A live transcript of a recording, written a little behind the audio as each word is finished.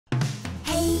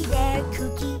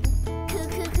Kooki.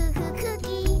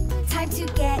 Cookie. Time to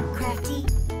get crafty.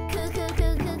 Cookie.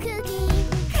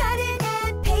 Cut it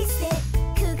and paste it.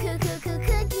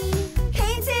 Cookie.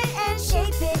 Paint it and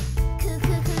shape it.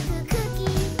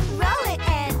 Cookie. Roll it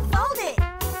and fold it.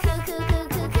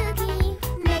 Cookie.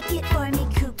 Make it for me,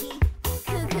 Kooki.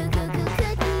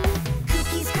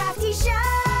 Cookie's Crafty Show.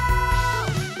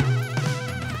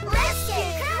 Let's get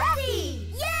crafty!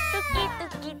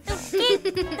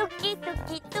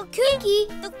 Kooki,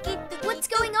 what's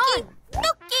going on?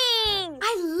 Cooking!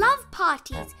 I love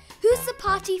parties. Who's the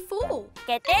party for?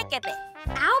 Kete.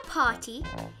 Our party?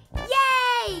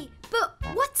 Yay! But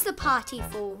what's the party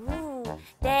for?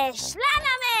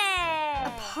 Deshláname!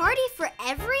 A party for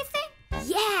everything?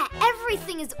 Yeah,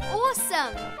 everything is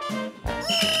awesome.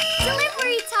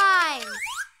 Delivery time!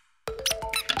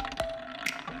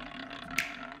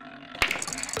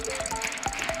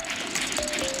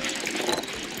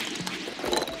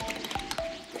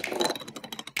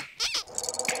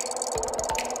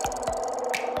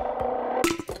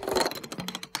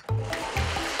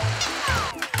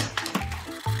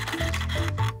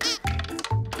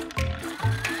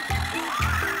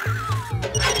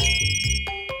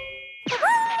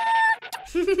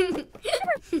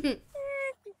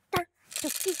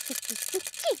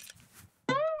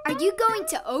 Are you going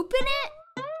to open it?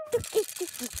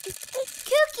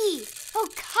 Kooki! Oh,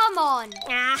 come on!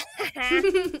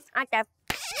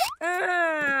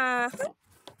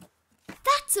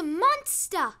 That's a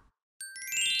monster!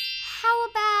 How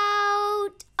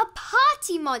about a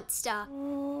party monster?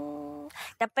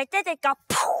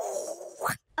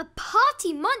 A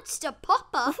party monster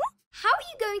popper? How are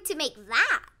you going to make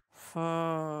that?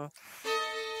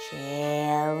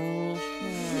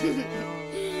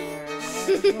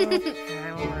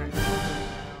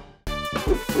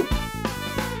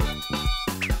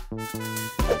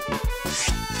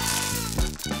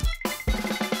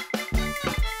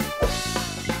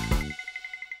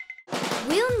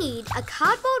 We'll need a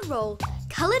cardboard roll,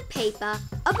 coloured paper,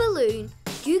 a balloon,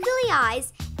 googly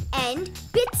eyes, and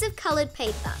bits of coloured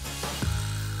paper.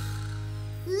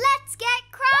 Let's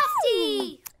get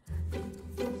crafty!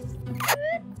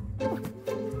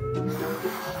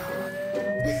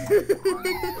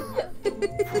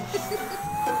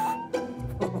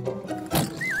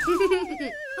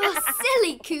 Oh,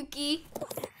 silly Kooki.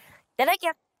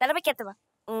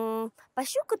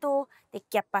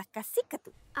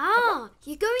 Ah,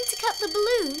 you're going to cut the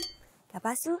balloon?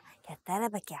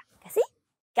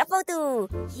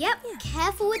 Yep,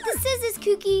 careful with the scissors,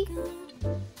 Kooki.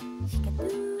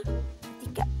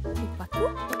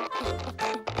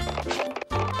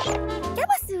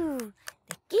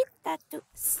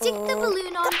 Stick the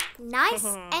balloon on nice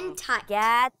and tight.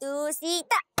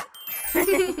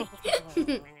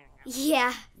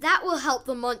 Yeah, that will help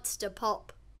the monster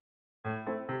pop.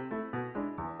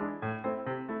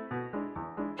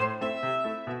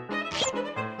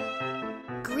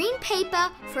 Green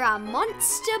paper for our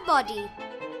monster body.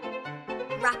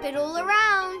 Wrap it all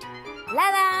around.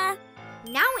 La-la!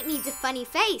 Now it needs a funny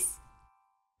face.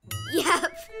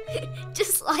 Yep,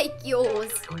 just like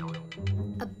yours.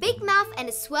 A big mouth and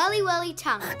a swirly-whirly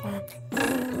tongue.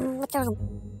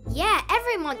 Yeah,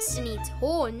 every monster needs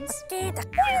horns.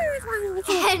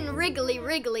 And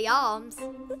wriggly arms.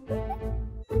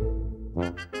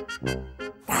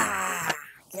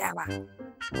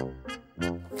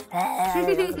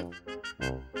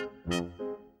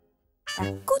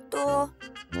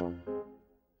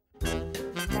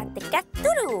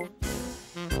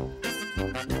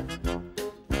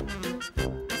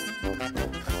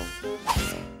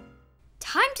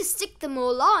 Time to stick them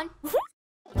all on.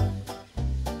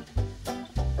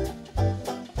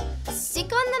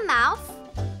 Stick on the mouth.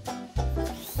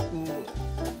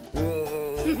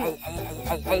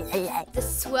 The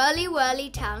swirly-whirly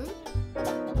tongue.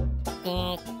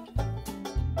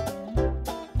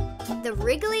 The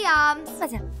wriggly arms.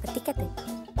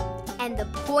 And the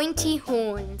pointy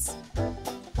horns.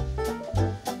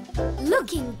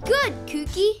 Looking good,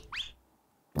 Kooki.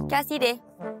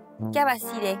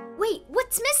 Wait,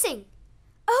 what's missing?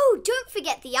 Oh, don't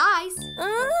forget the eyes.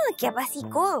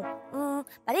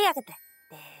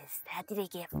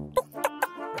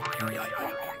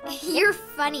 You're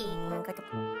funny.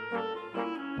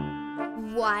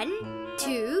 1,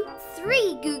 2,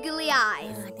 3 googly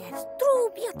eyes.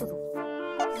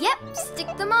 Yep,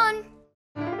 stick them on.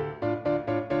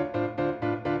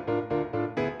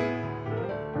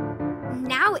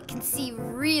 Now it can see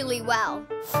really well.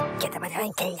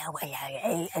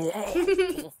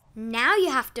 Now you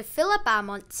have to fill up our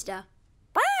monster.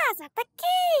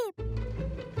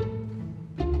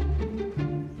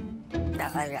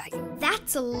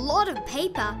 That's a lot of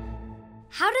paper.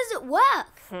 How does it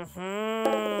work?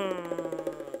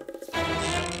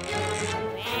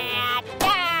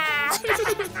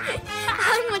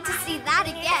 I want to see that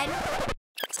again.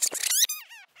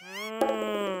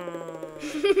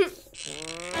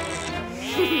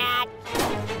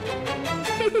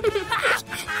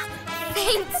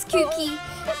 Thanks, Kooki.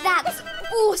 That's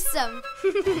awesome.